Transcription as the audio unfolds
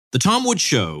The Tom Woods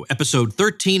Show, episode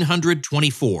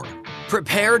 1324.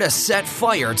 Prepare to set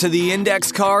fire to the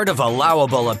index card of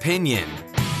allowable opinion.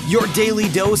 Your daily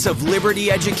dose of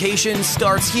liberty education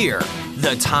starts here.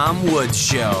 The Tom Woods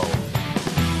Show.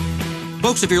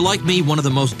 Folks, if you're like me, one of the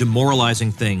most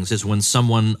demoralizing things is when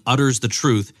someone utters the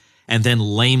truth and then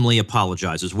lamely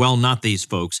apologizes. Well, not these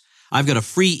folks. I've got a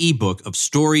free ebook of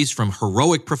stories from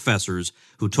heroic professors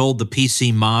who told the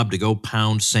PC mob to go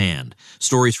pound sand.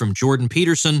 Stories from Jordan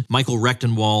Peterson, Michael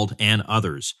Rechtenwald, and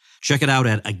others. Check it out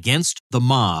at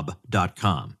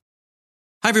againstthemob.com.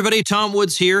 Hi, everybody. Tom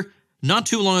Woods here. Not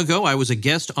too long ago, I was a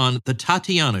guest on The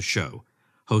Tatiana Show,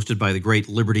 hosted by the great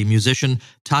Liberty musician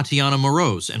Tatiana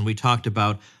Moroz, and we talked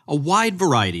about a wide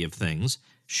variety of things.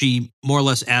 She more or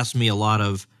less asked me a lot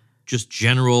of just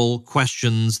general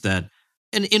questions that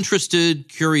an interested,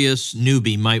 curious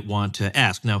newbie might want to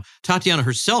ask. Now, Tatiana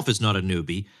herself is not a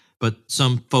newbie, but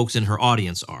some folks in her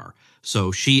audience are.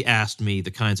 So she asked me the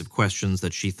kinds of questions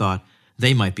that she thought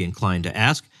they might be inclined to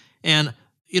ask. And,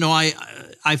 you know, I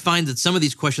find that some of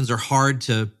these questions are hard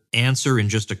to answer in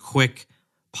just a quick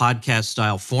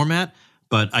podcast-style format,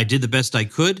 but I did the best I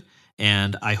could,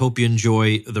 and I hope you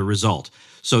enjoy the result.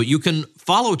 So you can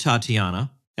follow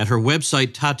Tatiana at her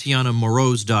website,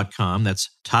 TatianaMoroz.com. That's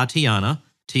Tatiana,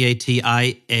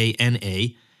 Tatiana,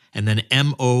 and then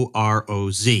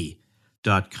MOROZ.com.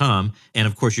 And,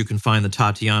 of course, you can find The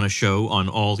Tatiana Show on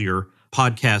all your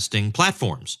podcasting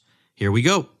platforms. Here we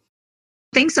go.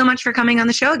 Thanks so much for coming on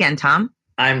the show again, Tom.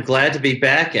 I'm glad to be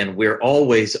back, and we're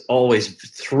always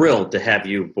thrilled to have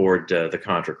you aboard the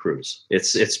Contra Cruise.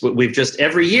 We've just,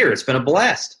 every year, it's been a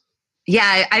blast.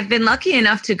 Yeah, I've been lucky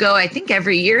enough to go, I think,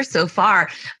 every year so far.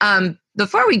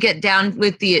 Before we get down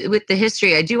with the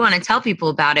history, I do want to tell people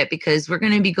about it because we're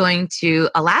going to be going to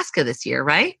Alaska this year,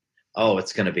 right? Oh,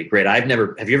 it's going to be great. Have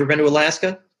you ever been to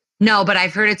Alaska? No, but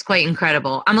I've heard it's quite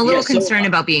incredible. I'm a little concerned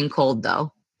about being cold,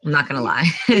 though. I'm not going to lie.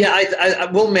 Yeah,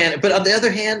 well, man, but on the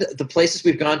other hand, the places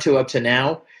we've gone to up to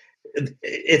now,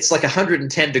 it's like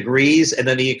 110 degrees, and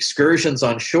then the excursions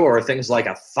on shore, things like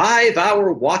a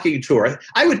 5-hour walking tour.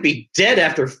 I would be dead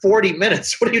after 40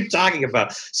 minutes. What are you talking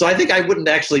about? So I think I wouldn't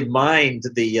actually mind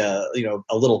the,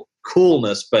 a little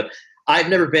coolness, but I've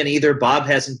never been either. Bob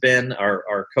hasn't been,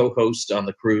 our co-host on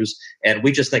the cruise, and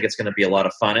we just think it's going to be a lot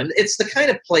of fun. And it's the kind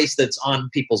of place that's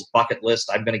on people's bucket list.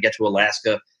 I'm going to get to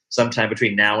Alaska sometime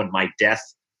between now and my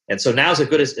death. And so now's as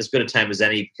good a time as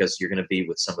any because you're going to be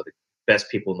with some of the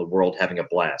best people in the world having a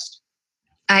blast.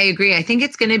 I agree. I think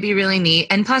it's going to be really neat.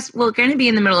 And plus, we're going to be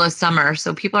in the middle of summer,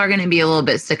 so people are going to be a little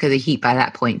bit sick of the heat by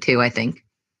that point too, I think.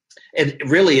 And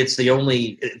really,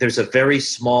 there's a very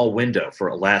small window for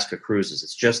Alaska cruises.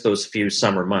 It's just those few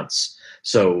summer months.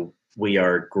 So we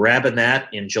are grabbing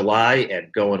that in July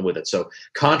and going with it. So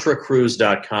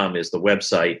ContraCruise.com is the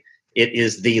website. It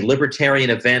is the libertarian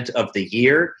event of the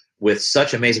year with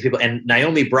such amazing people. And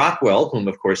Naomi Brockwell, whom,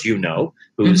 of course, you know,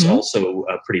 who's also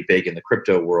pretty big in the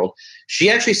crypto world, she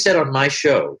actually said on my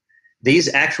show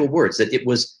these actual words, that it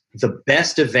was the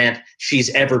best event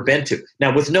she's ever been to.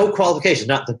 Now, with no qualifications,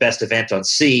 not the best event on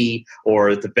sea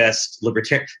or the best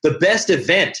libertarian, the best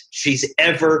event she's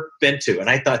ever been to.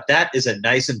 And I thought that is a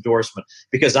nice endorsement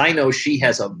because I know she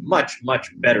has a much,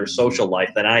 much better social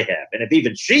life than I have. And if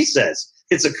even she says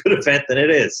it's a good event, then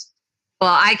it is.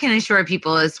 Well, I can assure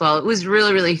people as well. It was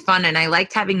really, really fun, and I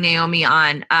liked having Naomi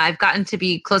on. I've gotten to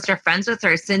be closer friends with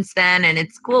her since then, and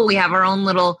it's cool. We have our own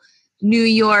little New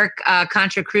York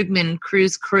Contra Krugman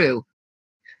cruise crew.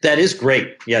 That is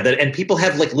great. Yeah, and people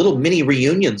have like little mini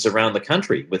reunions around the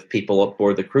country with people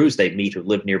aboard the cruise they meet who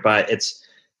live nearby. It's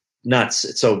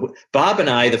nuts. So Bob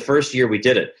and I, the first year we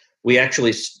did it, we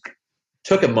actually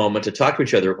took a moment to talk to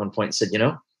each other at one point and said,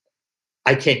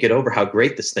 I can't get over how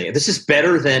great this thing is. This is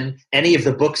better than any of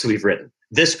the books we've written.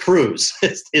 This cruise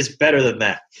is better than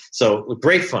that. So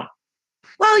great fun.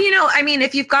 Well,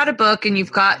 if you've got a book and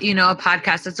you've got, a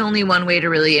podcast, that's only one way to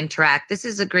really interact. This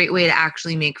is a great way to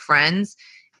actually make friends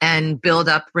and build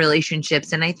up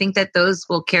relationships. And I think that those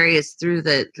will carry us through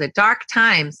the dark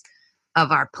times of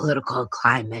our political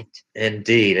climate.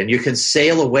 Indeed. And you can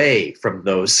sail away from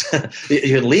those. You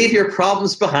can leave your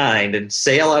problems behind and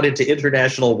sail out into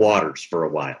international waters for a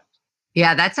while.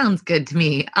 Yeah, that sounds good to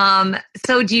me.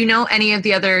 So do you know any of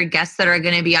the other guests that are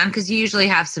going to be on? Because you usually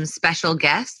have some special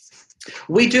guests.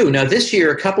 We do. Now, this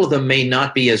year, a couple of them may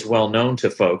not be as well known to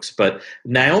folks, but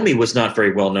Naomi was not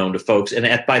very well known to folks.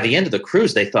 And by the end of the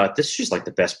cruise, they thought, she's like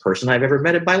the best person I've ever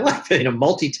met in my life.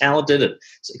 Multi-talented and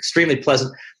extremely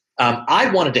pleasant. I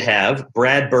wanted to have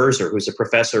Brad Berzer, who's a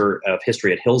professor of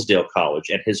history at Hillsdale College,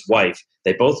 and his wife.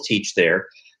 They both teach there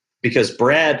because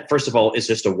Brad, first of all, is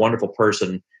just a wonderful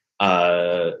person.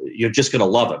 You're just going to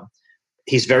love him.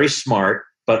 He's very smart,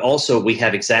 but also we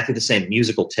have exactly the same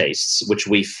musical tastes, which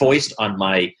we foist on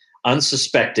my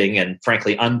unsuspecting and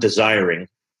frankly undesiring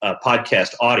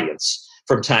podcast audience.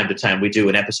 From time to time, we do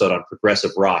an episode on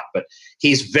progressive rock, but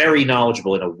he's very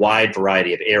knowledgeable in a wide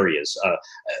variety of areas,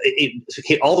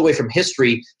 all the way from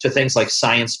history to things like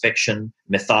science fiction,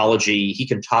 mythology. He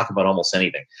can talk about almost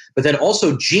anything. But then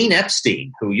also Gene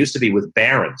Epstein, who used to be with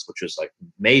Barron's, which was like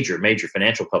major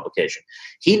financial publication.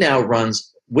 He now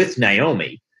runs with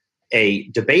Naomi a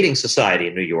debating society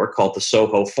in New York called the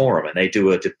Soho Forum, and they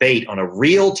do a debate on a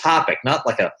real topic, not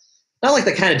like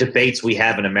the kind of debates we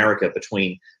have in America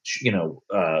between,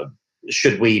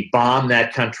 should we bomb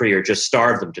that country or just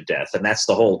starve them to death? And that's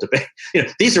the whole debate.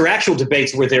 These are actual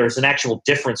debates where there is an actual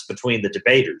difference between the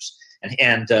debaters.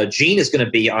 And Gene is going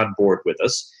to be on board with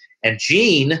us. And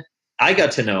Gene, I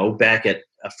got to know back at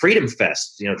Freedom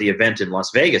Fest, the event in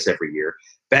Las Vegas every year,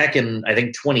 back in, I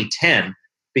think, 2010,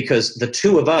 because the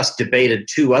two of us debated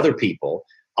two other people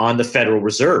on the Federal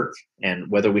Reserve and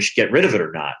whether we should get rid of it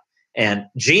or not. And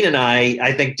Gene and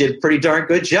I think, did a pretty darn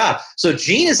good job. So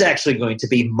Gene is actually going to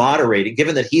be moderating,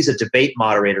 given that he's a debate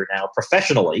moderator now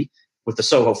professionally with the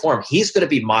Soho Forum. He's going to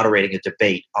be moderating a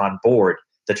debate on board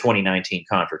the 2019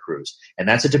 Contra Cruise. And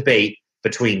that's a debate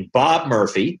between Bob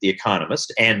Murphy, the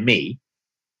economist, and me.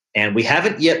 And we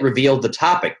haven't yet revealed the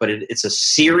topic, but it's a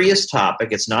serious topic.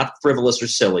 It's not frivolous or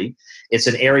silly. It's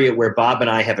an area where Bob and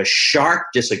I have a sharp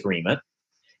disagreement.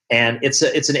 And it's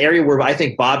an area where I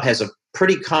think Bob has a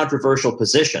pretty controversial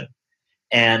position.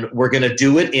 And we're going to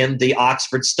do it in the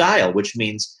Oxford style, which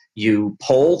means you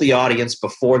poll the audience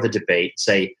before the debate,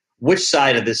 say, which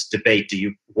side of this debate do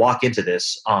you walk into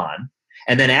this on?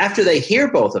 And then after they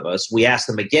hear both of us, we ask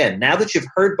them again, now that you've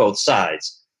heard both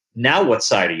sides, now what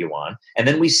side are you on? And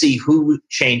then we see who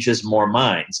changes more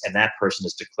minds, and that person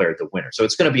is declared the winner. So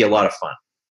it's going to be a lot of fun.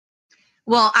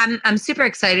 Well, I'm super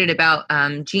excited about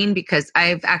Gene because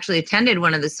I've actually attended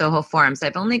one of the Soho forums.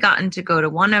 I've only gotten to go to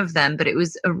one of them, but it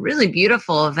was a really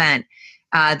beautiful event.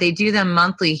 They do them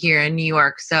monthly here in New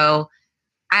York. So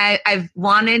I've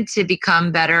wanted to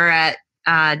become better at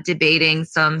debating.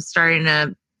 So I'm starting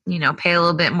to, pay a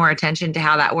little bit more attention to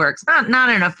how that works. Not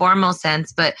in a formal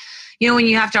sense, but, when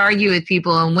you have to argue with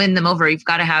people and win them over, you've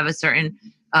got to have a certain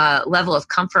level of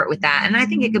comfort with that. And I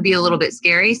think it could be a little bit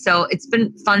scary. So it's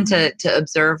been fun to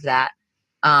observe that.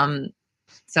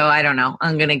 So I don't know.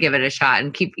 I'm going to give it a shot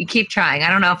and keep trying. I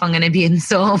don't know if I'm going to be in the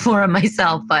Soho Forum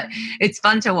myself, but it's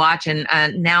fun to watch. And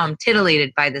now I'm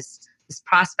titillated by this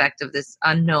prospect of this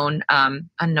unknown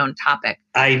topic.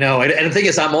 I know. And the thing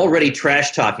is, I'm already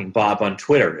trash talking Bob on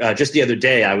Twitter. Just the other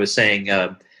day, I was saying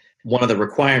one of the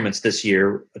requirements this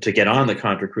year to get on the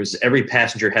Contra Cruise is every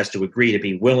passenger has to agree to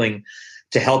be willing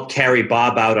to help carry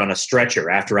Bob out on a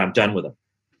stretcher after I'm done with him.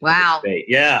 Wow.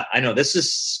 Yeah, I know. This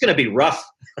is going to be rough.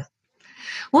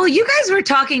 Well, you guys were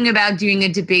talking about doing a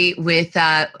debate with,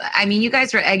 you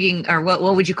guys were egging, or what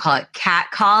would you call it,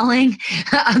 catcalling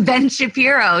Ben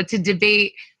Shapiro to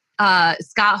debate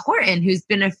Scott Horton, who's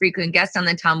been a frequent guest on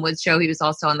the Tom Woods Show. He was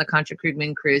also on the Contra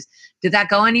Krugman Cruise. Did that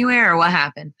go anywhere, or what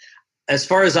happened? As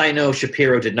far as I know,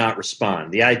 Shapiro did not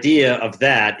respond. The idea of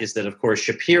that is that, of course,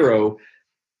 Shapiro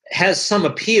has some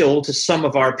appeal to some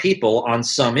of our people on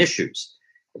some issues.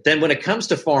 But then when it comes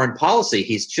to foreign policy,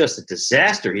 he's just a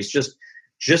disaster. He's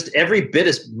just every bit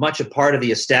as much a part of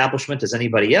the establishment as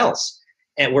anybody else.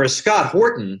 And whereas Scott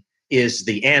Horton is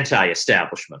the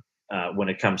anti-establishment when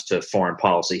it comes to foreign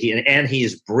policy. He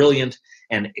is brilliant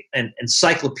and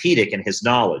encyclopedic in his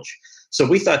knowledge. So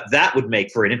we thought that would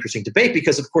make for an interesting debate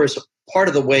because, of course, part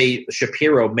of the way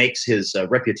Shapiro makes his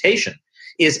reputation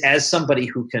is as somebody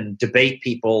who can debate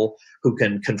people, who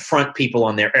can confront people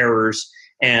on their errors.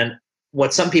 And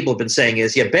what some people have been saying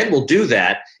is, Ben will do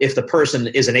that if the person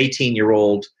is an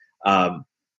 18-year-old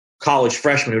college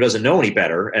freshman who doesn't know any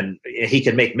better, and he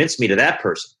can make mincemeat of that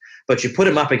person. But you put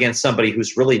him up against somebody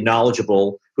who's really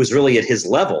knowledgeable, who's really at his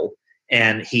level,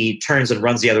 and he turns and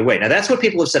runs the other way. Now, that's what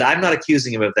people have said. I'm not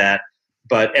accusing him of that.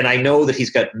 And I know that he's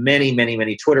got many, many,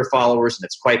 many Twitter followers, and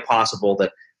it's quite possible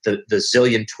that the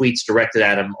zillion tweets directed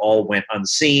at him all went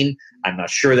unseen. I'm not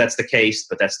sure that's the case,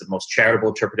 but that's the most charitable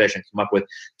interpretation I come up with.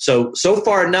 So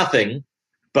far, nothing.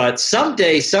 But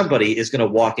someday somebody is going to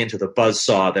walk into the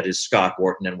buzzsaw that is Scott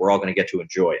Horton, and we're all going to get to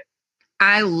enjoy it.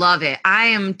 I love it. I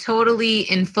am totally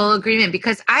in full agreement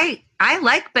because I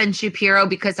like Ben Shapiro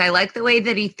because I like the way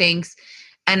that he thinks,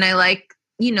 and I like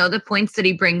the points that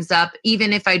he brings up,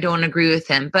 even if I don't agree with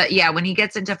him. But yeah, when he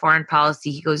gets into foreign policy,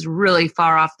 he goes really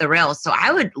far off the rails. So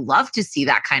I would love to see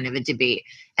that kind of a debate.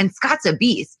 And Scott's a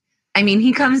beast. I mean,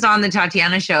 he comes on the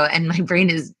Tatiana show and my brain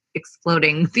is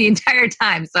exploding the entire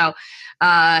time. So,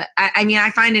 I mean,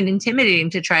 I find it intimidating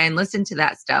to try and listen to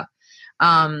that stuff.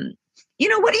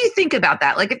 What do you think about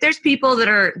that? Like, if there's people that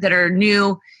are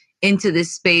new into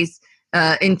this space,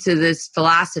 into this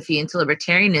philosophy, into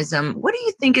libertarianism, what do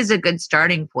you think is a good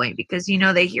starting point? Because,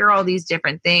 they hear all these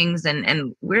different things,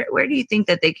 and where do you think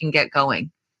that they can get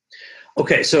going?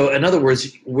 Okay, so in other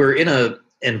words, we're in an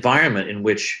environment in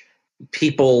which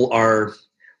people are,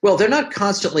 well, they're not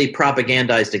constantly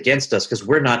propagandized against us because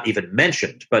we're not even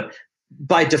mentioned, but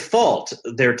by default,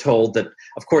 they're told that,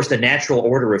 of course, the natural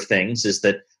order of things is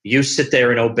that you sit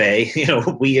there and obey.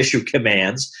 We issue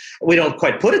commands. We don't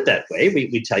quite put it that way.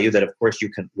 We tell you that, of course, you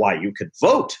can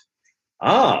vote.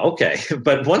 Okay.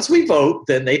 But once we vote,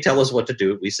 then they tell us what to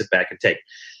do. We sit back and take.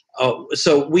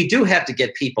 So we do have to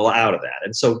get people out of that.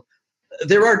 And so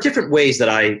there are different ways that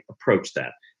I approach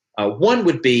that. One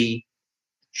would be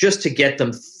just to get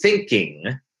them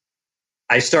thinking.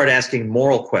 I start asking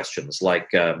moral questions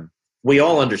like, we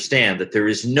all understand that there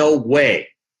is no way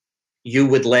you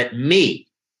would let me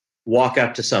walk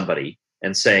up to somebody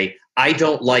and say, I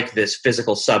don't like this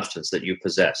physical substance that you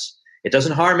possess. It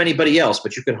doesn't harm anybody else,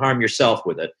 but you can harm yourself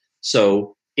with it.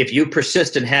 So if you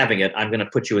persist in having it, I'm going to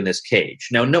put you in this cage.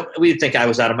 Now, no, we'd think I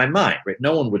was out of my mind, right?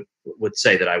 No one would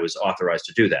say that I was authorized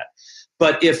to do that.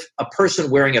 But if a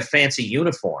person wearing a fancy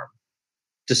uniform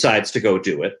decides to go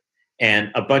do it,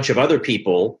 and a bunch of other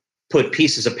people put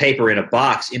pieces of paper in a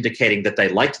box indicating that they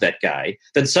liked that guy,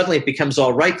 then suddenly it becomes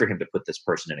all right for him to put this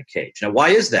person in a cage. Now, why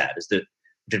is that?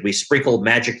 Did we sprinkle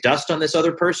magic dust on this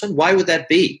other person? Why would that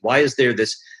be? Why is there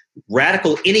this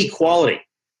radical inequality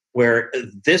where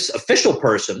this official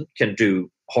person can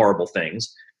do horrible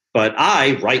things, but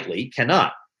I, rightly,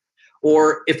 cannot?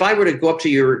 Or if I were to go up to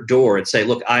your door and say,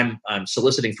 look, I'm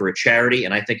soliciting for a charity,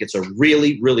 and I think it's a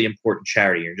really, really important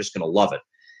charity, you're just going to love it.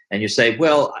 And you say,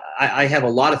 well, I have a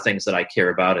lot of things that I care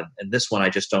about, and this one I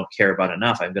just don't care about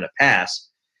enough. I'm going to pass.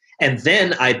 And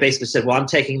then I basically said, well, I'm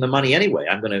taking the money anyway.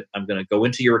 I'm going to go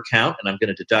into your account, and I'm going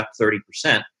to deduct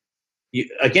 30%.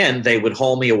 Again, they would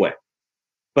haul me away.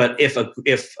 But if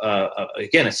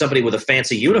somebody with a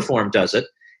fancy uniform does it,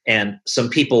 and some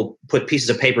people put pieces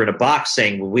of paper in a box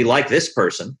saying, well, we like this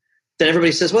person, then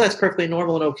everybody says, well, that's perfectly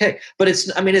normal and okay. But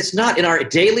it's not in our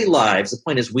daily lives. The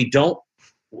point is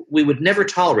we would never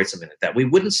tolerate something like that. We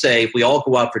wouldn't say if we all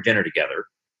go out for dinner together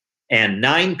and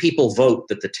 9 people vote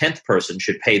that the 10th person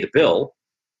should pay the bill,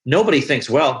 nobody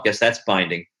thinks, well, I guess that's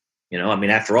binding.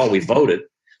 After all, we voted.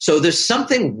 So there's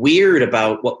something weird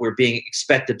about what we're being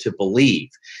expected to believe,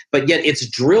 but yet it's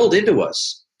drilled into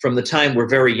us from the time we're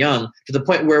very young to the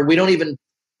point where we don't even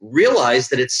realize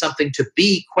that it's something to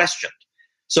be questioned.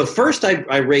 So first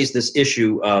I raised this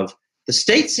issue of the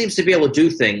state seems to be able to do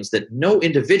things that no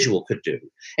individual could do.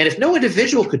 And if no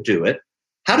individual could do it,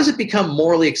 how does it become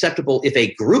morally acceptable if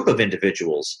a group of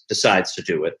individuals decides to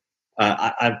do it?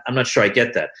 I'm not sure I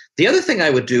get that. The other thing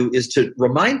I would do is to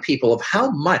remind people of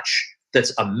how much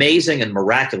that's amazing and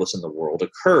miraculous in the world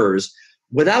occurs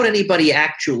without anybody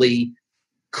actually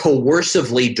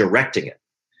coercively directing it.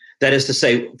 That is to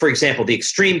say, for example, the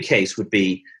extreme case would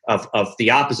be of the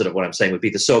opposite of what I'm saying would be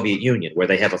the Soviet Union, where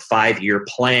they have a 5-year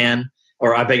plan,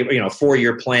 or a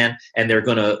 4-year plan, and they're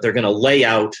gonna lay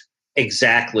out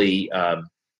exactly,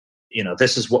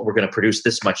 this is what we're going to produce,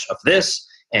 this much of this,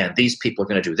 and these people are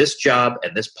going to do this job,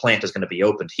 and this plant is going to be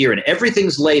opened here, and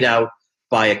everything's laid out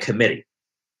by a committee.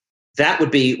 That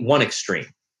would be one extreme,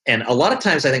 and a lot of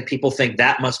times I think people think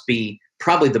that must be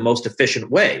probably the most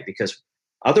efficient way, because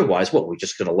otherwise, we're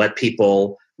just going to let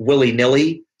people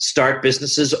willy-nilly start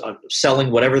businesses selling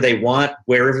whatever they want,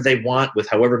 wherever they want, with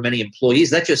however many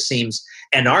employees. That just seems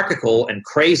anarchical and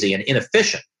crazy and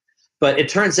inefficient. But it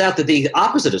turns out that the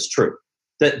opposite is true.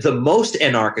 That the most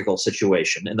anarchical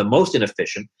situation and the most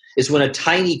inefficient is when a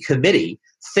tiny committee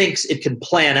thinks it can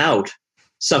plan out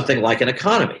something like an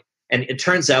economy. And it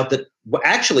turns out that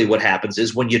actually what happens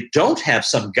is when you don't have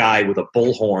some guy with a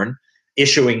bullhorn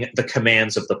issuing the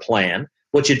commands of the plan,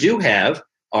 what you do have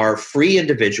are free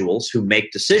individuals who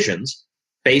make decisions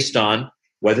based on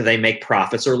whether they make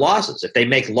profits or losses. If they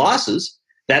make losses,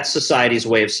 that's society's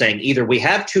way of saying either we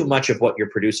have too much of what you're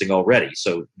producing already,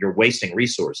 so you're wasting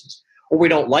resources, or we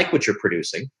don't like what you're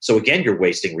producing, so again, you're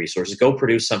wasting resources, go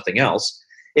produce something else.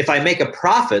 If I make a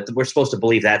profit, we're supposed to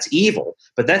believe that's evil,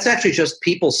 but that's actually just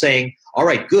people saying, all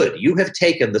right, good, you have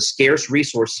taken the scarce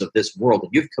resources of this world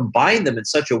and you've combined them in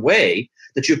such a way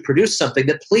that you've produced something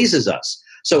that pleases us.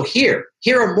 So here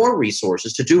are more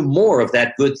resources to do more of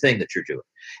that good thing that you're doing.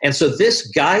 And so this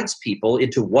guides people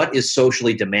into what is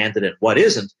socially demanded and what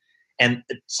isn't. And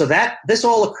so that this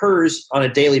all occurs on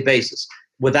a daily basis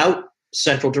without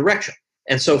central direction.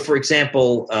 And so, for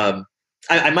example,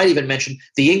 I might even mention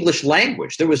the English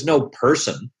language. There was no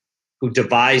person who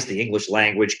devised the English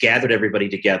language, gathered everybody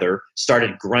together,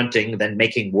 started grunting, then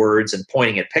making words and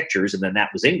pointing at pictures, and then that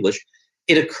was English.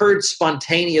 It occurred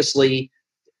spontaneously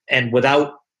and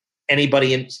without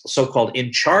anybody so-called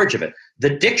in charge of it. The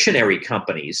dictionary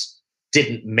companies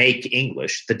didn't make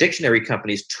English. The dictionary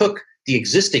companies took the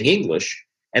existing English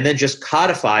and then just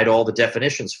codified all the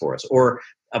definitions for us. Or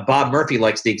Bob Murphy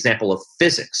likes the example of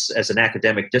physics as an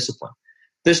academic discipline.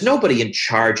 There's nobody in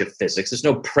charge of physics. There's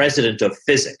no president of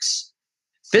physics.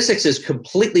 Physics is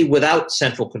completely without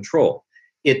central control.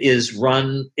 It is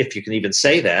run, if you can even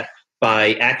say that,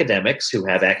 by academics who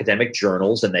have academic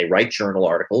journals, and they write journal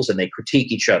articles and they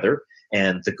critique each other,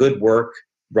 and the good work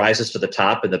rises to the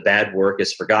top and the bad work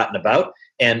is forgotten about,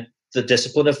 and the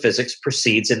discipline of physics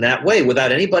proceeds in that way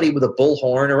without anybody with a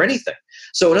bullhorn or anything.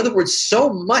 So in other words,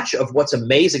 so much of what's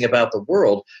amazing about the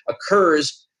world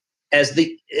occurs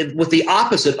with the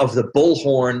opposite of the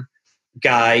bullhorn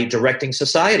guy directing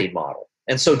society model.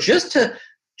 And so just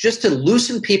to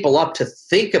loosen people up to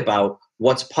think about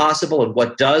what's possible and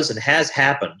what does and has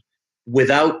happened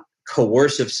without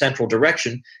coercive central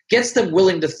direction gets them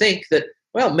willing to think that,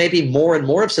 well, maybe more and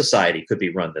more of society could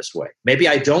be run this way. Maybe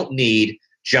I don't need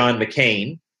John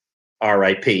McCain,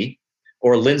 R.I.P.,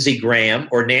 or Lindsey Graham,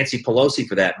 or Nancy Pelosi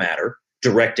for that matter,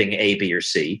 directing A, B, or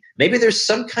C. Maybe there's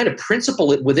some kind of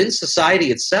principle within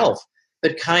society itself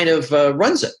that kind of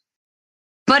runs it.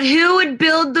 But who would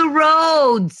build the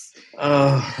roads?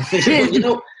 I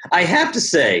have to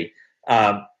say,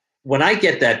 when I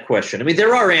get that question, I mean,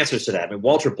 there are answers to that. I mean,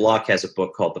 Walter Block has a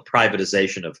book called The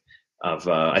Privatization of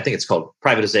I think it's called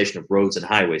Privatization of Roads and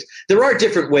Highways. There are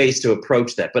different ways to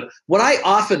approach that. But what I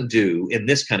often do in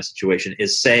this kind of situation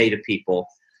is say to people,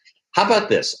 how about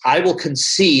this? I will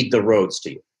concede the roads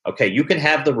to you. Okay, you can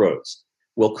have the roads.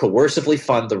 We'll coercively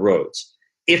fund the roads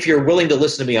if you're willing to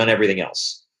listen to me on everything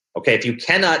else. Okay, if you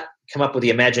cannot come up with the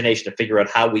imagination to figure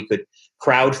out how we could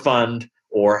crowdfund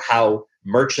or how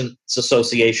merchants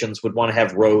associations would want to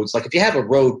have roads. Like if you have a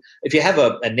road, if you have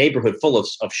a neighborhood full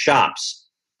of shops,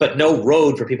 but no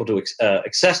road for people to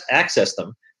access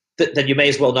them, then you may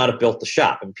as well not have built the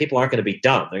shop. And people aren't going to be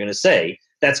dumb. They're going to say,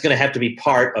 that's going to have to be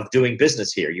part of doing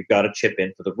business here. You've got to chip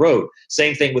in for the road.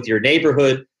 Same thing with your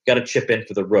neighborhood, got to chip in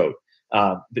for the road.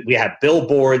 We have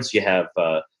billboards, you have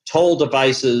toll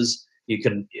devices.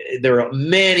 There are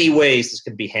many ways this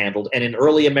can be handled. And in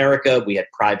early America, we had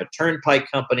private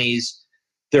turnpike companies.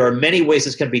 There are many ways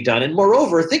this can be done. And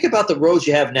moreover, think about the roads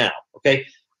you have now. Okay,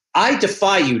 I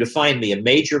defy you to find me a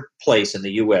major place in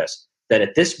the U.S. that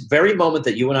at this very moment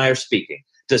that you and I are speaking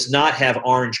does not have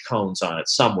orange cones on it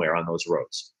somewhere on those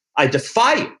roads. I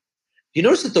defy you. You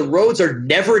notice that the roads are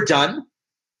never done?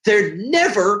 They're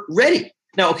never ready.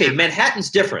 Now, okay, Manhattan's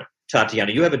different,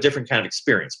 Tatiana. You have a different kind of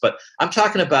experience. But I'm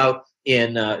talking about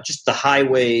in just the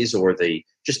highways or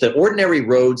just the ordinary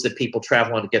roads that people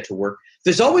travel on to get to work.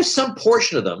 There's always some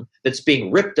portion of them that's being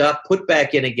ripped up, put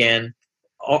back in again,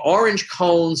 orange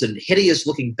cones and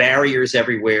hideous-looking barriers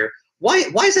everywhere. Why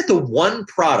is that the one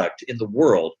product in the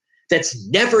world that's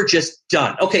never just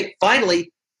done? Okay,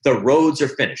 finally, the roads are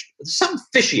finished. There's something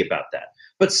fishy about that.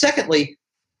 But secondly,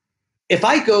 if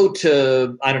I go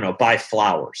to, I don't know, buy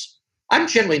flowers, I'm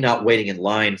generally not waiting in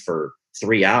line for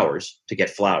 3 hours to get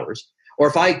flowers. Or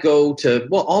if I go to,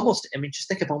 just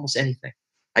think of almost anything.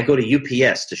 I go to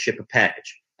UPS to ship a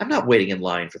package. I'm not waiting in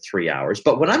line for 3 hours.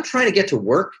 But when I'm trying to get to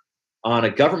work on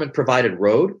a government-provided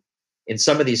road in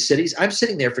some of these cities, I'm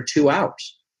sitting there for 2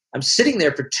 hours. I'm sitting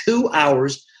there for 2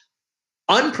 hours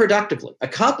unproductively,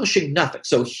 accomplishing nothing.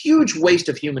 So huge waste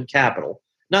of human capital,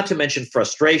 not to mention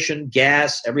frustration,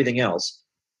 gas, everything else.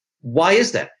 Why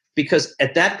is that? Because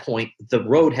at that point, the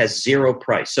road has zero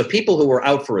price. So people who are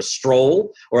out for a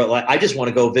stroll, or like, I just want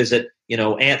to go visit,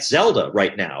 Aunt Zelda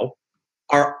right now,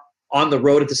 are on the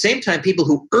road. At the same time, people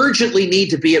who urgently need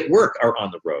to be at work are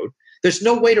on the road. There's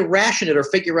no way to ration it or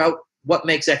figure out what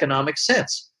makes economic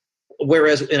sense.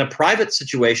 Whereas in a private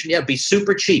situation, it'd be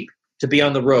super cheap to be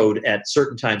on the road at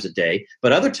certain times a day.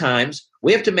 But other times,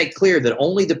 we have to make clear that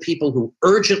only the people who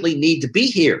urgently need to be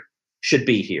here should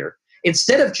be here.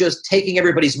 Instead of just taking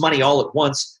everybody's money all at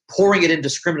once, pouring it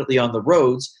indiscriminately on the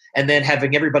roads, and then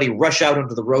having everybody rush out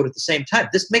onto the road at the same time.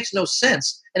 This makes no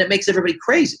sense, and it makes everybody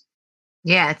crazy.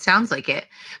 Yeah, it sounds like it.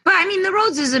 But I mean, the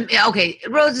roads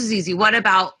roads is easy. What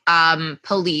about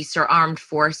police or armed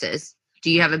forces? Do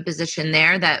you have a position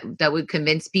there that would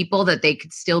convince people that they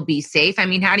could still be safe? I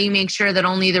mean, how do you make sure that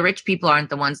only the rich people aren't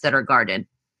the ones that are guarded?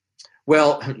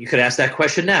 Well, you could ask that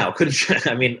question now, couldn't you?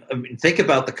 I mean, think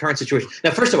about the current situation.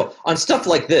 Now, first of all, on stuff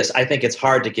like this, I think it's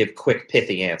hard to give quick,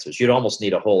 pithy answers. You'd almost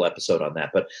need a whole episode on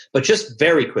that. But just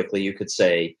very quickly, you could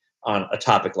say on a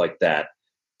topic like that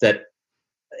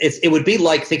it would be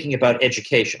like thinking about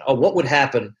education. Oh, what would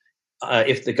happen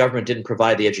if the government didn't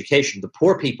provide the education? The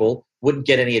poor people wouldn't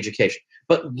get any education.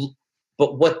 But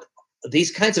what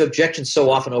these kinds of objections so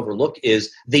often overlook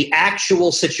is the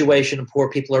actual situation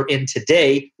poor people are in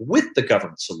today with the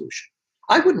government solution.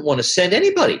 I wouldn't want to send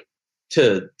anybody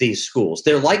to these schools.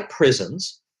 They're like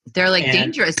prisons. They're like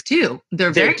dangerous too. They're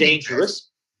very dangerous.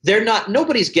 They're not,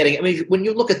 nobody's getting, I mean, when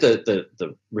you look at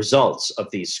the results of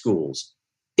these schools,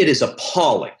 it is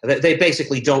appalling. They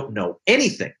basically don't know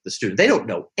anything, the student. They don't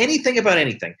know anything about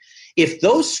anything. If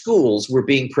those schools were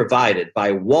being provided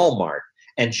by Walmart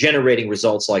and generating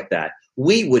results like that,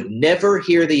 we would never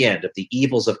hear the end of the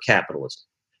evils of capitalism.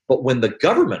 But when the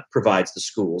government provides the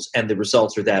schools and the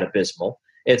results are that abysmal,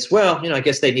 it's, well, I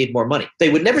guess they need more money. They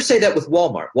would never say that with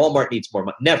Walmart. Walmart needs more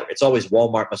money. Never. It's always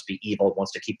Walmart must be evil. It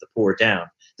wants to keep the poor down.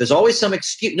 There's always some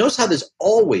excuse. Notice how there's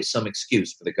always some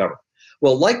excuse for the government.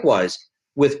 Well, likewise,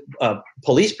 with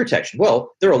police protection,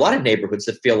 well, there are a lot of neighborhoods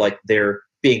that feel like they're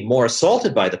being more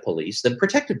assaulted by the police than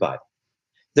protected by them.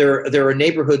 There are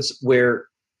neighborhoods where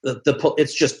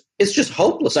it's just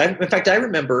hopeless. In fact, I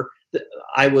remember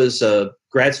I was a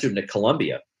grad student at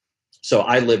Columbia, so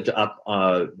I lived up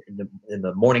in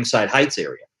the Morningside Heights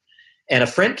area, and a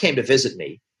friend came to visit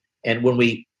me. And when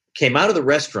we came out of the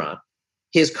restaurant,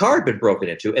 his car had been broken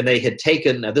into, and they had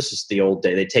taken. Now, this is the old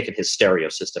day. They'd taken his stereo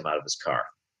system out of his car,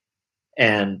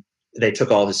 and they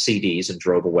took all his CDs and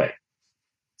drove away.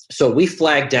 So we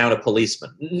flagged down a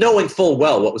policeman, knowing full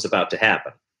well what was about to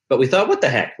happen. But we thought, what the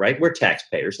heck, right? We're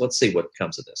taxpayers. Let's see what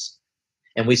comes of this.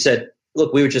 And we said,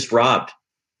 look, we were just robbed.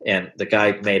 And the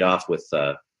guy made off with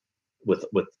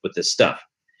this stuff.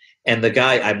 And the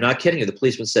guy, I'm not kidding you, the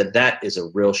policeman said, that is a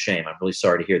real shame. I'm really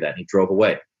sorry to hear that. And he drove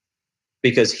away.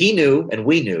 Because he knew, and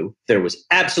we knew, there was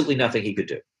absolutely nothing he could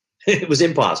do. It was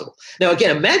impossible. Now,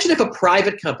 again, imagine if a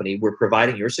private company were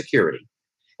providing your security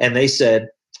and they said,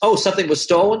 oh, something was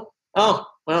stolen? Oh,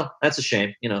 well, that's a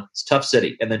shame. It's a tough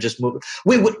city. And then just move.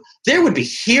 There would be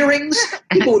hearings.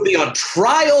 People would be on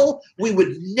trial. We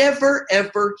would never,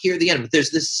 ever hear the end. But there's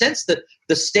this sense that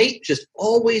the state just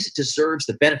always deserves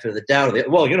the benefit of the doubt.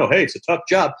 Well, hey, it's a tough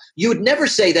job. You would never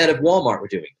say that if Walmart were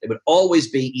doing it. It would always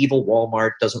be evil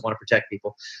Walmart, doesn't want to protect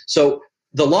people. So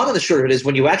the long and the short of it is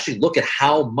when you actually look at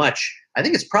how much, I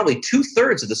think it's probably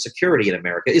 2/3 of the security in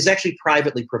America is actually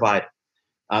privately provided.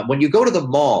 When you go to the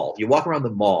mall, you walk around the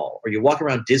mall, or you walk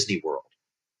around Disney World,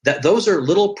 those are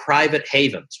little private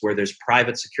havens where there's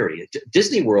private security.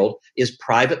 Disney World is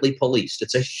privately policed.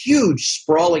 It's a huge,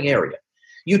 sprawling area.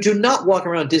 You do not walk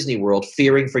around Disney World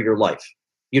fearing for your life.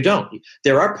 You don't.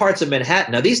 There are parts of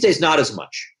Manhattan. Now, these days, not as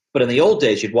much. But in the old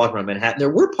days, you'd walk around Manhattan. There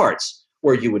were parts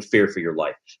where you would fear for your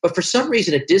life. But for some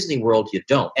reason at Disney World, you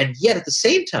don't. And yet at the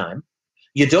same time,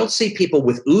 you don't see people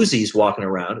with Uzis walking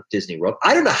around at Disney World.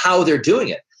 I don't know how they're doing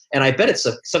it. And I bet it's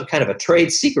some kind of a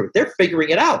trade secret. They're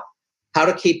figuring it out, how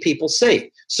to keep people safe.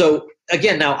 So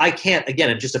again, now I can't,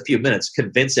 in just a few minutes,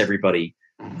 convince everybody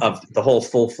of the whole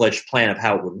full-fledged plan of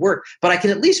how it would work. But I can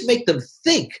at least make them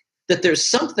think that there's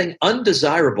something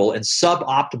undesirable and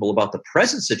suboptimal about the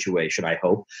present situation, I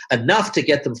hope, enough to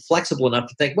get them flexible enough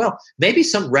to think, well, maybe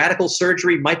some radical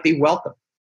surgery might be welcome.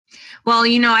 Well,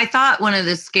 I thought one of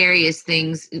the scariest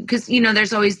things, because,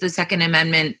 there's always the Second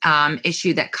Amendment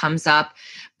issue that comes up,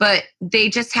 but they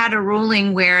just had a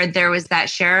ruling where there was that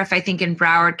sheriff, I think in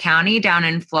Broward County down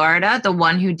in Florida, the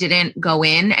one who didn't go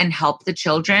in and help the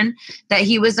children, that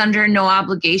he was under no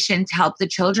obligation to help the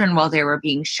children while they were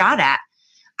being shot at.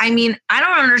 I mean, I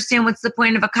don't understand what's the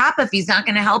point of a cop if he's not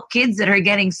going to help kids that are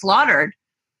getting slaughtered.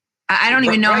 I don't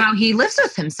even know how he lives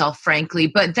with himself, frankly.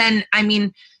 But then, I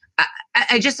mean,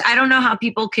 I don't know how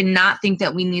people cannot think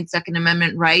that we need Second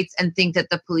Amendment rights and think that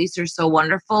the police are so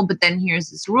wonderful. But then here's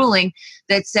this ruling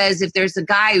that says if there's a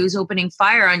guy who's opening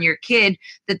fire on your kid,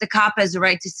 that the cop has a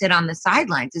right to sit on the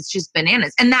sidelines. It's just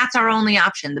bananas. And that's our only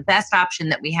option, the best option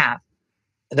that we have.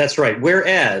 That's right.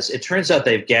 Whereas it turns out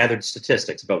they've gathered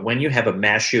statistics about when you have a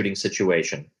mass shooting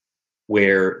situation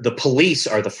where the police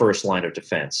are the first line of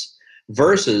defense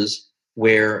versus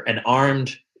where an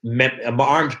armed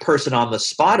person on the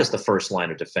spot is the first line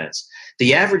of defense.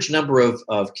 The average number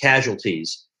of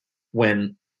casualties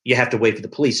when you have to wait for the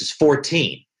police is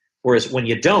 14, whereas when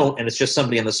you don't and it's just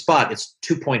somebody on the spot, it's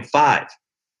 2.5.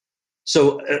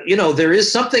 So, there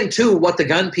is something to what the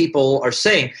gun people are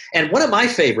saying. And one of my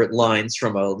favorite lines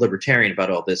from a libertarian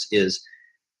about all this is,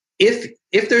 if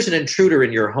there's an intruder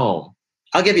in your home,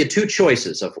 I'll give you two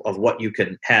choices of what you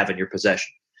can have in your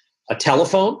possession: a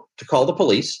telephone to call the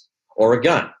police or a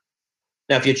gun.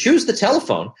 Now, if you choose the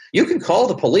telephone, you can call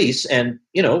the police and,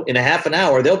 in a half an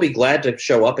hour, they'll be glad to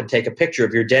show up and take a picture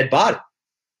of your dead body.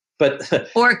 But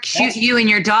or shoot you and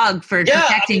your dog for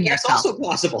protecting that's yourself. Also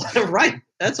possible. Right.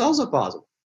 That's also possible.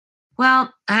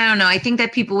 Well, I don't know. I think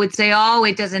that people would say, oh,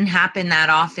 it doesn't happen that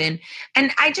often.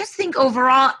 And I just think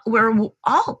overall, we're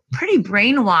all pretty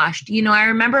brainwashed. I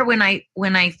remember when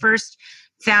I first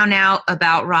found out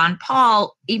about Ron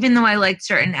Paul, even though I liked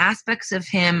certain aspects of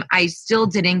him, I still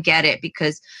didn't get it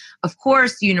because, of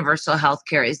course, universal health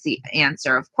care is the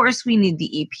answer. Of course, we need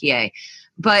the EPA.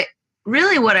 But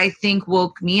really what I think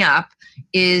woke me up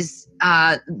is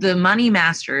the money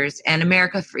masters and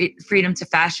America freedom to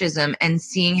fascism, and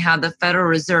seeing how the Federal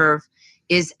Reserve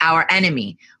is our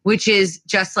enemy, which is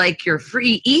just like your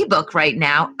free ebook right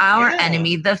now, Our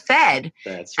Enemy, the Fed.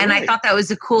 That's and right. I thought that was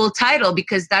a cool title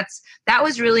because that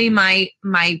was really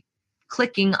my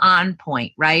clicking on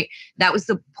point, right? That was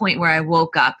the point where I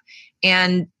woke up.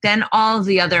 And then all of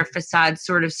the other facades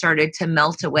sort of started to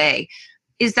melt away.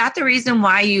 Is that the reason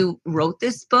why you wrote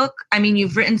this book? I mean,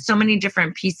 you've written so many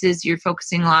different pieces. You're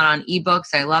focusing a lot on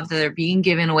ebooks. I love that they're being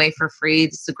given away for free.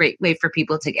 This is a great way for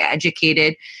people to get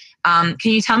educated. Can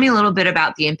you tell me a little bit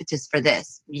about the impetus for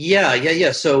this?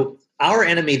 Yeah. So Our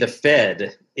Enemy, the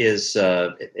Fed is,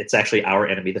 it's actually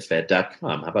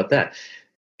ourenemythefed.com. How about that?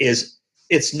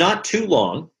 It's not too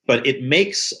long, but it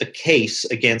makes a case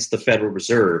against the Federal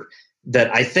Reserve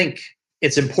that I think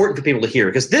it's important for people to hear,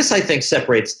 because this, I think,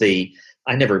 separates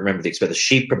I never remember the expression, the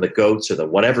sheep from the goats, or the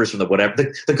whatevers from the whatever,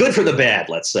 the good from the bad,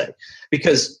 let's say.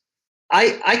 Because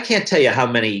I can't tell you how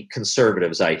many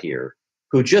conservatives I hear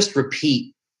who just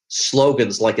repeat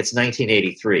slogans like it's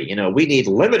 1983. We need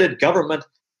limited government,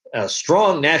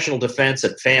 strong national defense,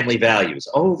 and family values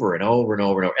over and over and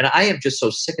over and over. And I am just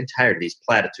so sick and tired of these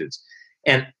platitudes.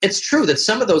 And it's true that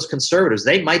some of those conservatives,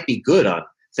 they might be good on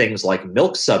things like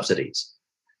milk subsidies.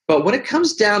 But when it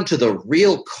comes down to the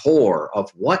real core of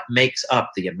what makes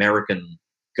up the American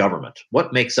government,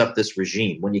 what makes up this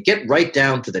regime, when you get right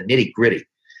down to the nitty-gritty,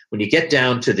 when you get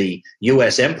down to the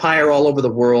U.S. empire all over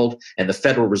the world and the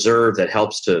Federal Reserve that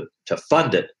helps to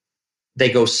fund it,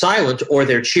 they go silent or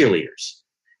they're cheerleaders.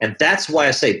 And that's why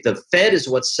I say the Fed is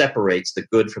what separates the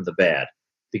good from the bad.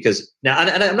 Because now,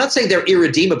 and I'm not saying they're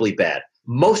irredeemably bad.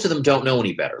 Most of them don't know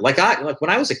any better. Like when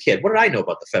I was a kid, what did I know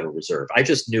about the Federal Reserve? I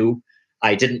just knew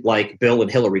I didn't like Bill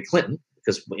and Hillary Clinton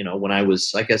because, when I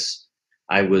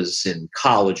was in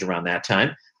college around that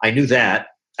time. I knew that.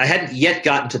 I hadn't yet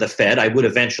gotten to the Fed. I would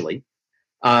eventually.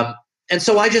 And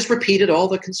so I just repeated all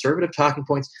the conservative talking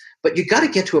points. But you got to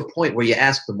get to a point where you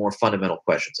ask the more fundamental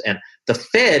questions. And the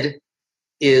Fed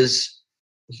is,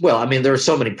 there are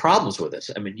so many problems with it.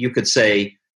 I mean, you could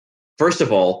say, first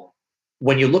of all,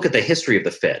 when you look at the history of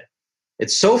the Fed,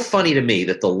 it's so funny to me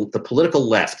that the political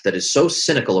left that is so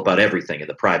cynical about everything in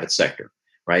the private sector,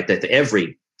 right, that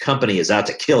every company is out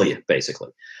to kill you, basically.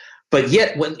 But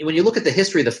yet, when you look at the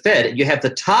history of the Fed, you have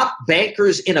the top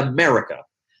bankers in America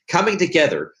coming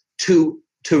together to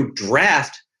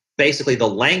draft basically the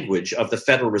language of the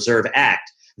Federal Reserve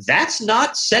Act. That's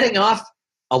not setting off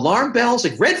alarm bells,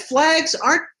 like red flags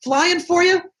aren't flying for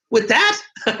you with that?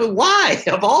 Why?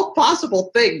 Of all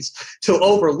possible things to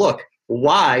overlook,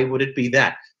 why would it be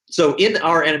that? So in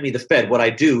Our Enemy, the Fed, what I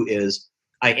do is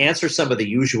I answer some of the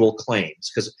usual claims,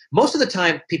 because most of the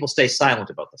time people stay silent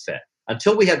about the Fed.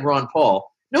 Until we had Ron Paul,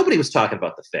 nobody was talking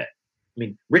about the Fed. I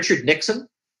mean, Richard Nixon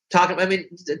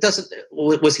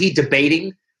was he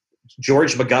debating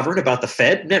George McGovern about the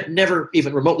Fed? Never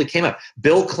even remotely came up.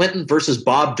 Bill Clinton versus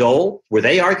Bob Dole, were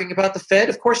they arguing about the Fed?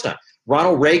 Of course not.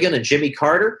 Ronald Reagan and Jimmy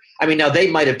Carter, now they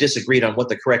might have disagreed on what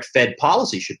the correct Fed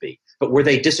policy should be, but were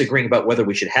they disagreeing about whether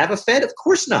we should have a Fed? Of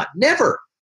course not. Never.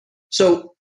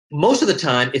 So most of the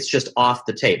time, it's just off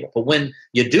the table. But when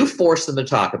you do force them to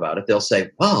talk about it, they'll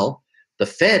say, well, the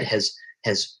Fed has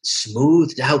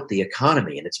smoothed out the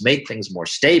economy and it's made things more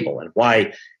stable. And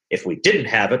why, if we didn't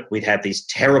have it, we'd have these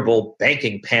terrible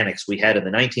banking panics we had in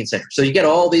the 19th century. So you get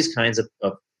all these kinds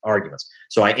of arguments.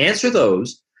 So I answer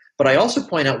those, but I also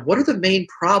point out what are the main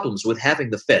problems with having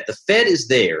the Fed. The Fed is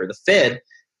there. The Fed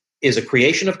is a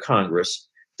creation of Congress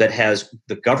that has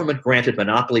the government-granted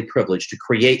monopoly privilege to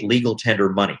create legal tender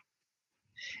money.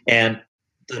 And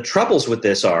the troubles with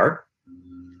this are,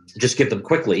 just give them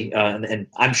quickly, and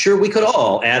I'm sure we could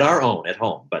all add our own at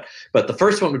home. But the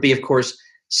first one would be, of course,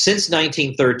 since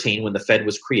 1913, when the Fed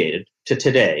was created, to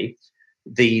today,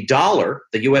 the dollar,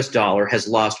 the U.S. dollar, has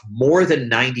lost more than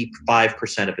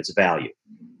 95% of its value.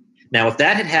 Now, if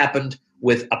that had happened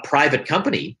with a private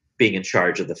company being in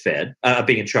charge of the Fed,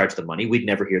 being in charge of the money, we'd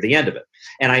never hear the end of it.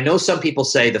 And I know some people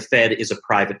say the Fed is a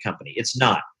private company. It's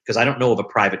not, because I don't know of a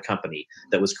private company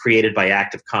that was created by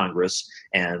act of Congress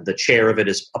and the chair of it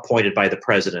is appointed by the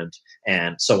president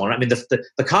and so on. I mean,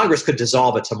 the Congress could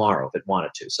dissolve it tomorrow if it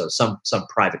wanted to. So some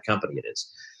private company it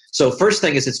is. So first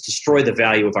thing is it's destroy the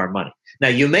value of our money. Now,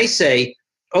 you may say,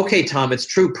 okay, Tom, it's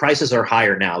true prices are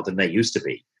higher now than they used to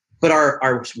be. But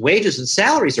our wages and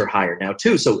salaries are higher now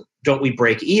too, so don't we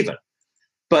break even?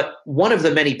 But one of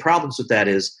the many problems with that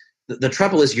is the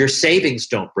trouble is your savings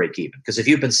don't break even. Because if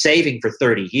you've been saving for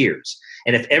 30 years,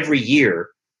 and if every year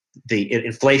the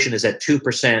inflation is at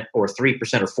 2% or 3%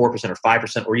 or 4% or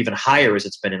 5% or even higher as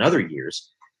it's been in other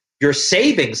years, your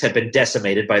savings have been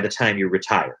decimated by the time you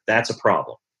retire. That's a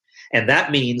problem. And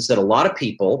that means that a lot of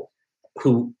people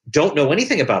who don't know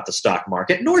anything about the stock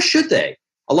market, nor should they,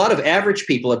 a lot of average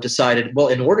people have decided, well,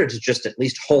 in order to just at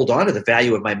least hold on to the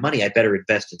value of my money, I better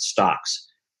invest in stocks.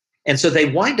 And so they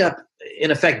wind up,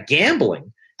 in effect,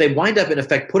 gambling. They wind up, in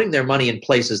effect, putting their money in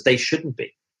places they shouldn't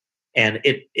be. And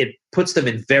it puts them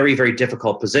in very, very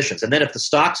difficult positions. And then if the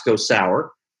stocks go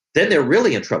sour, then they're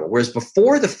really in trouble. Whereas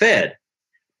before the Fed,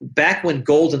 back when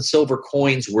gold and silver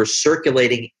coins were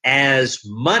circulating as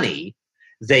money,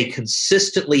 they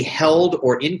consistently held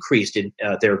or increased in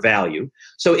their value.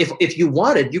 So if you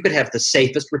wanted, you could have the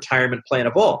safest retirement plan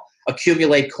of all.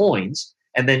 Accumulate coins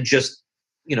and then just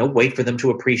wait for them to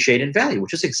appreciate in value,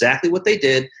 which is exactly what they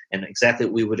did and exactly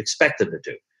what we would expect them to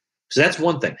do. So that's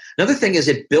one thing. Another thing is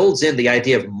it builds in the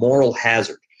idea of moral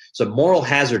hazard. So moral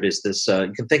hazard is this,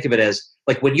 you can think of it as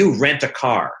like when you rent a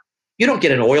car, you don't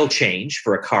get an oil change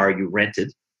for a car you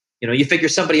rented. You figure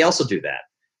somebody else will do that.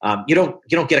 You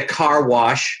don't get a car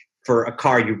wash for a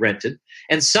car you rented.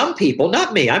 And some people,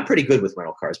 not me, I'm pretty good with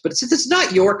rental cars, but since it's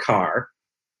not your car,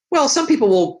 well, some people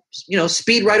will,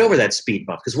 speed right over that speed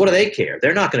bump because what do they care?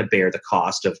 They're not going to bear the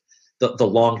cost of the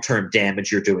long-term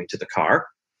damage you're doing to the car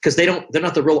because they're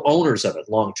not the real owners of it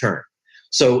long-term.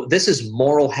 So this is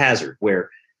moral hazard where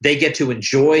they get to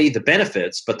enjoy the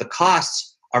benefits, but the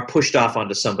costs are pushed off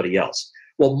onto somebody else.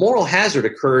 Well, moral hazard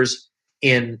occurs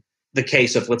in the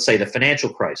case of, let's say, the financial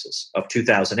crisis of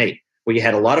 2008, where you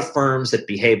had a lot of firms that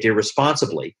behaved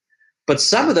irresponsibly, but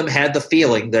some of them had the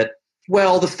feeling that,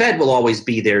 well, the Fed will always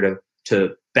be there to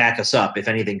back us up if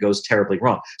anything goes terribly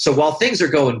wrong. So while things are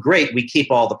going great, we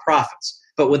keep all the profits.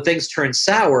 But when things turn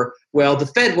sour, well, the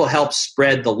Fed will help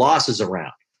spread the losses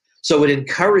around. So it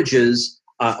encourages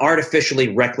artificially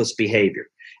reckless behavior.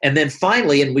 And then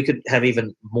finally, and we could have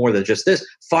even more than just this,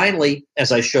 finally,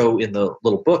 as I show in the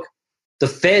little book, the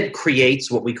Fed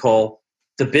creates what we call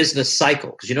the business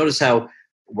cycle. Because you notice how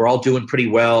we're all doing pretty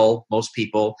well, most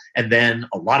people, and then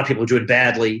a lot of people are doing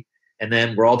badly, and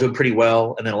then we're all doing pretty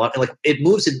well, and then it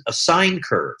moves in a sine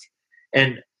curve.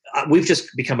 And we've just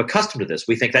become accustomed to this.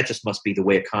 We think that just must be the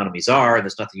way economies are, and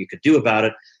there's nothing you could do about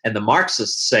it. And the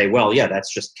Marxists say, well, yeah,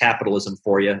 that's just capitalism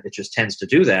for you. It just tends to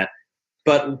do that.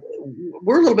 But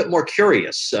we're a little bit more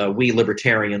curious, we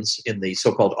libertarians in the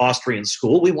so-called Austrian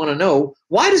school. We want to know,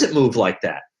 why does it move like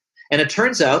that? And it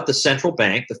turns out the central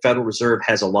bank, the Federal Reserve,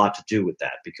 has a lot to do with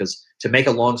that. Because to make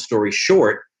a long story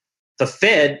short, the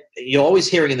Fed, you're always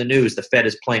hearing in the news, the Fed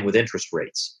is playing with interest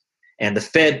rates. And the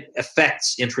Fed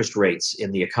affects interest rates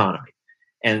in the economy.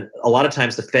 And a lot of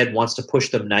times the Fed wants to push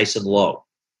them nice and low.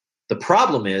 The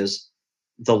problem is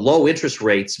the low interest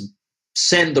rates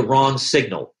send the wrong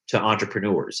signal to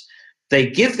entrepreneurs. They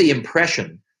give the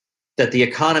impression that the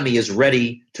economy is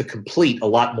ready to complete a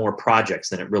lot more projects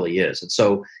than it really is. And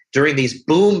so during these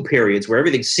boom periods where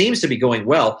everything seems to be going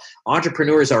well,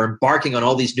 entrepreneurs are embarking on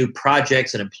all these new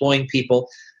projects and employing people,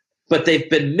 but they've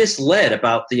been misled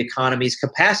about the economy's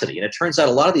capacity. And it turns out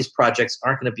a lot of these projects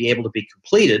aren't going to be able to be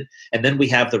completed. And then we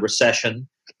have the recession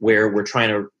where we're trying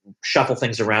to shuffle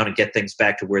things around and get things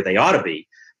back to where they ought to be.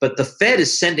 But the Fed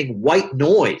is sending white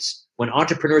noise when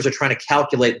entrepreneurs are trying to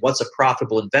calculate what's a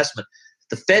profitable investment.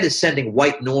 The Fed is sending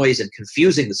white noise and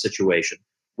confusing the situation,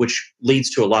 which leads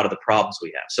to a lot of the problems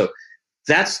we have. So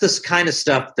that's this kind of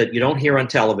stuff that you don't hear on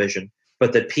television,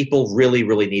 but that people really,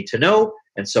 really need to know.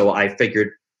 And so I figured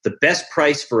the best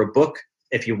price for a book,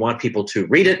 if you want people to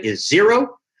read it, is $0.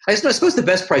 I suppose the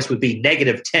best price would be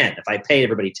 -10 if I paid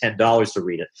everybody $10 to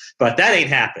read it. But that ain't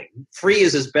happening. Free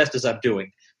is as best as I'm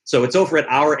doing. So it's over at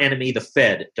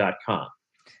ourenemythefed.com.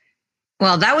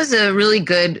 Well, that was a really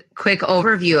good, quick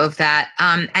overview of that.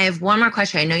 I have one more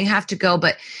question. I know you have to go,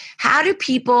 but how do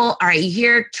people, all right, you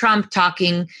hear Trump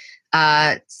talking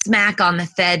smack on the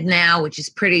Fed now, which is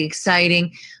pretty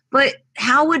exciting, but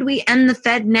how would we end the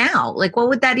Fed now? Like, what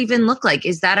would that even look like?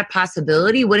 Is that a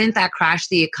possibility? Wouldn't that crash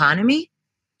the economy?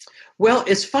 Well,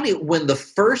 it's funny, when the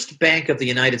first Bank of the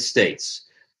United States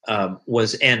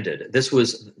was ended. This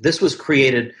was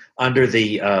created under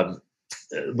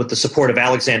with the support of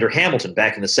Alexander Hamilton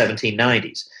back in the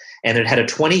 1790s, and it had a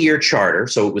 20-year charter,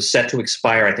 so it was set to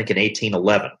expire, I think, in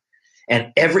 1811.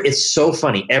 And it's so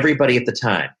funny. Everybody at the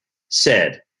time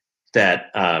said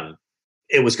that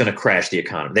it was going to crash the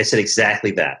economy. They said exactly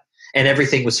that. And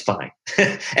everything was fine.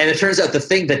 And it turns out the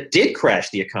thing that did crash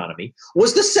the economy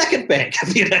was the second Bank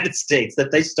of the United States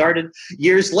that they started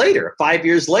years later, 5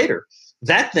 years later.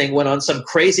 That thing went on some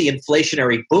crazy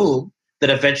inflationary boom that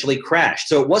eventually crashed.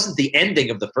 So it wasn't the ending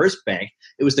of the first bank,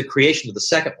 it was the creation of the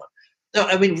second one. No,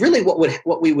 I mean, really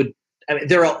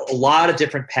there are a lot of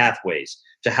different pathways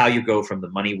to how you go from the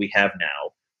money we have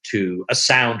now to a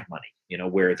sound money,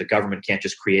 where the government can't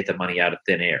just create the money out of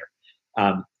thin air.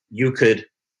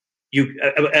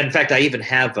 In fact, I even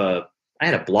had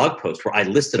a blog post where I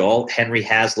listed all Henry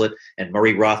Hazlitt and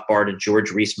Murray Rothbard and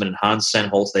George Reisman and Hans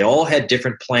Sennholz. They all had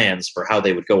different plans for how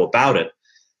they would go about it.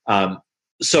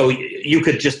 So you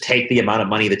could just take the amount of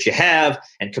money that you have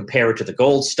and compare it to the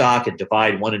gold stock and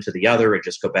divide one into the other and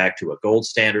just go back to a gold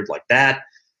standard like that.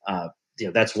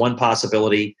 That's one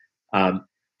possibility.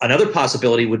 Another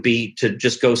possibility would be to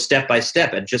just go step by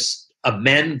step and just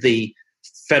amend the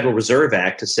Federal Reserve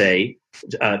Act to say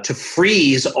to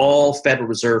freeze all Federal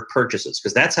Reserve purchases,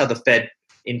 because that's how the Fed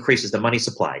increases the money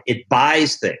supply. It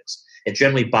buys things. It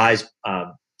generally buys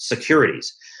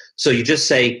securities. So you just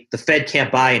say the Fed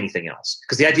can't buy anything else,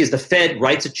 because the idea is the Fed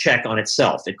writes a check on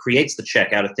itself. It creates the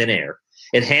check out of thin air.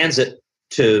 It hands it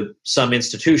to some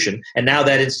institution, and now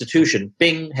that institution,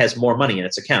 bing, has more money in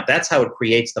its account. That's how it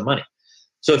creates the money.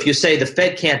 So if you say the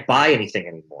Fed can't buy anything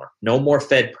anymore, no more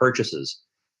Fed purchases,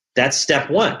 that's step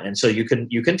one. And so you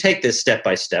can take this step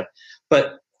by step.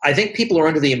 But I think people are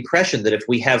under the impression that if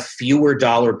we have fewer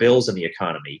dollar bills in the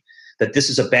economy, that this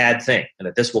is a bad thing and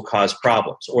that this will cause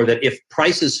problems, or that if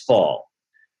prices fall,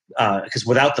 because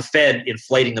without the Fed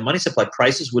inflating the money supply,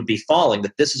 prices would be falling,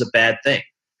 that this is a bad thing.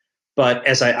 But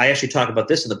as I actually talk about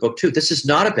this in the book too, this is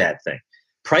not a bad thing.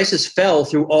 Prices fell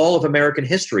through all of American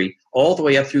history, all the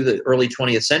way up through the early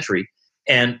 20th century.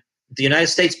 And the United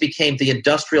States became the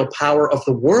industrial power of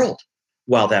the world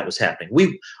while that was happening.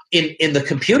 In the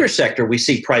computer sector, we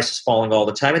see prices falling all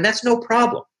the time, and that's no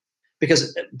problem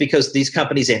because these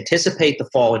companies anticipate the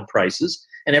fall in prices,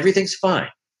 and everything's fine.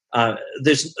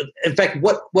 In fact,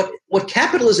 what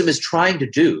capitalism is trying to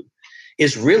do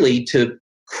is really to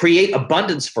create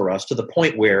abundance for us to the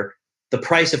point where the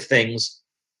price of things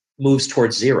moves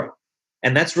towards zero.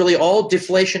 And that's really all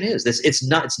deflation is. It's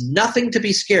nothing to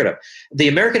be scared of. The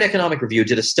American Economic Review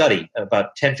did a study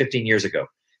about 10, 15 years ago.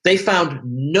 They found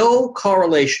no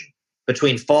correlation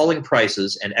between falling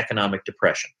prices and economic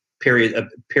depression,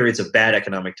 periods of bad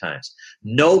economic times.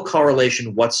 No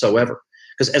correlation whatsoever.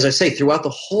 Because as I say, throughout the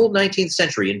whole 19th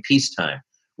century in peacetime,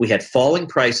 we had falling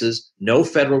prices, no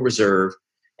Federal Reserve,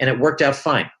 and it worked out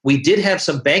fine. We did have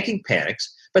some banking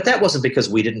panics, but that wasn't because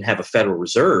we didn't have a Federal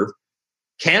Reserve.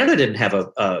 Canada didn't have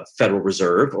a Federal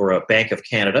Reserve or a Bank of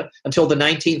Canada until the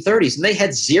 1930s, and they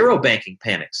had zero banking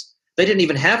panics. They didn't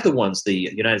even have the ones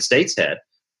the United States had.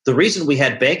 The reason we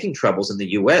had banking troubles in the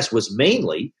U.S. was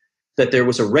mainly that there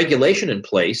was a regulation in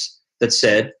place that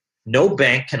said no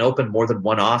bank can open more than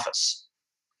one office.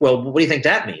 Well, what do you think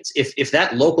that means? If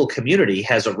that local community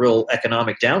has a real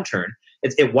economic downturn,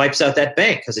 it wipes out that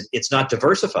bank because it's not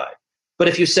diversified. But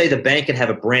if you say the bank can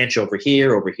have a branch over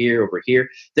here, over here, over here,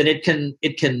 then it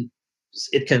can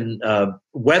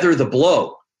weather the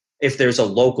blow if there's a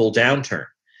local downturn.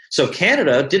 So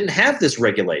Canada didn't have this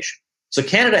regulation. So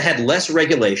Canada had less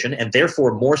regulation and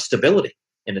therefore more stability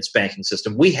in its banking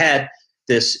system. We had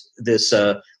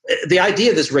the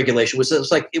idea of this regulation was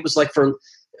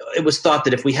it was thought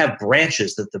that if we have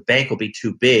branches that the bank will be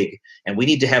too big and we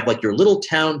need to have like your little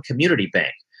town community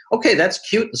bank. Okay, that's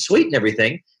cute and sweet and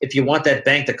everything if you want that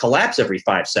bank to collapse every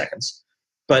 5 seconds.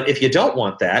 But if you don't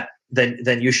want that,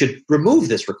 then you should remove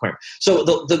this requirement. So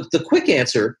the quick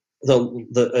answer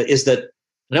is that,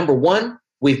 number one,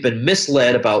 we've been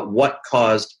misled about what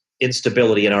caused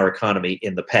instability in our economy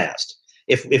in the past.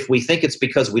 If we think it's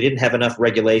because we didn't have enough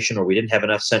regulation or we didn't have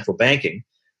enough central banking,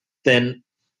 then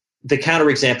the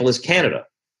counterexample is Canada.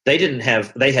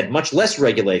 They had much less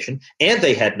regulation, and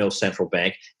they had no central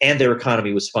bank, and their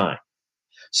economy was fine.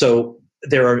 So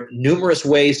there are numerous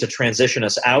ways to transition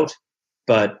us out,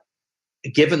 but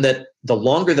given that the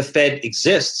longer the Fed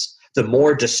exists, the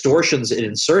more distortions it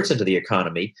inserts into the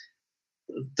economy,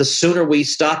 the sooner we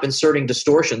stop inserting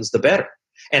distortions, the better.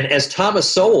 And as Thomas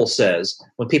Sowell says,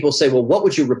 when people say, well, what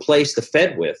would you replace the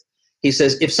Fed with? He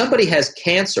says, if somebody has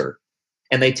cancer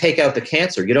and they take out the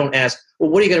cancer. You don't ask, well,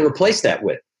 what are you going to replace that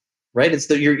with? Right?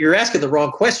 You're asking the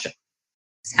wrong question.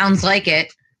 Sounds like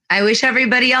it. I wish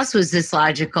everybody else was this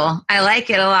logical. I like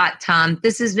it a lot, Tom.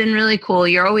 This has been really cool.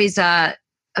 You're always a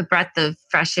breath of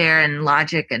fresh air and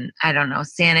logic and, I don't know,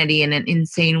 sanity in an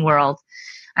insane world.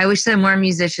 I wish that more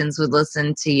musicians would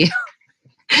listen to you.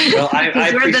 Well,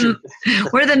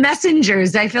 we're the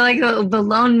messengers. I feel like the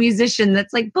lone musician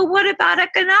that's like, but what about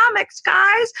economics,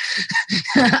 guys?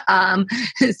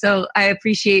 So I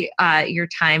appreciate your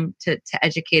time to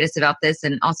educate us about this,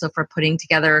 and also for putting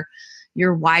together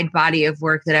your wide body of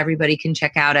work that everybody can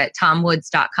check out at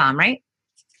tomwoods.com, right?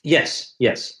 Yes,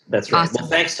 that's right. Awesome. Well,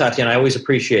 thanks, Tatiana. I always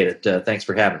appreciate it. Thanks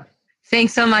for having me.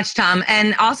 Thanks so much, Tom.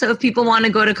 And also, if people want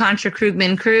to go to Contra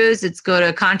Krugman Cruise, it's go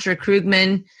to Contra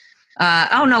Krugman.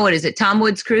 What is it?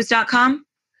 TomWoodsCruise.com?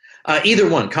 Either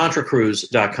one.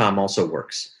 ContraCruise.com also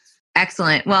works.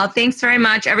 Excellent. Well, thanks very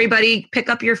much. Everybody, pick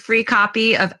up your free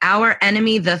copy of Our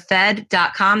Enemy,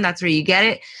 thefed.com. That's where you get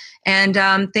it. And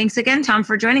thanks again, Tom,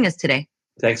 for joining us today.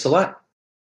 Thanks a lot.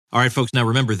 All right, folks. Now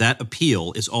remember, that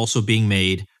appeal is also being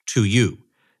made to you,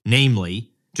 namely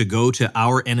to go to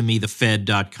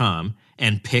ourenemythefed.com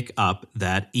and pick up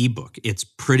that ebook. It's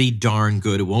pretty darn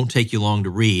good. It won't take you long to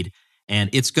read, and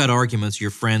it's got arguments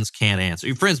your friends can't answer.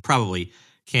 Your friends probably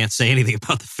can't say anything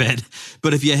about the Fed,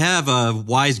 but if you have a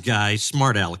wise guy,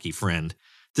 smart alecky friend,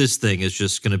 this thing is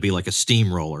just going to be like a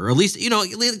steamroller. Or at least,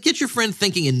 get your friend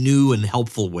thinking in new and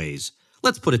helpful ways.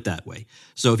 Let's put it that way.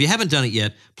 So if you haven't done it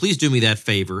yet, please do me that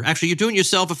favor. Actually, you're doing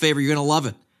yourself a favor. You're going to love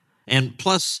it. And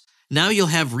plus, now you'll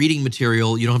have reading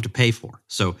material you don't have to pay for.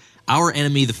 So,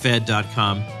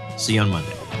 ourenemythefed.com. See you on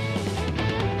Monday.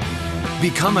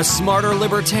 Become a smarter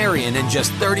libertarian in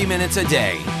just 30 minutes a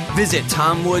day. Visit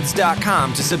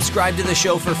tomwoods.com to subscribe to the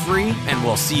show for free, and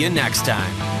we'll see you next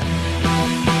time.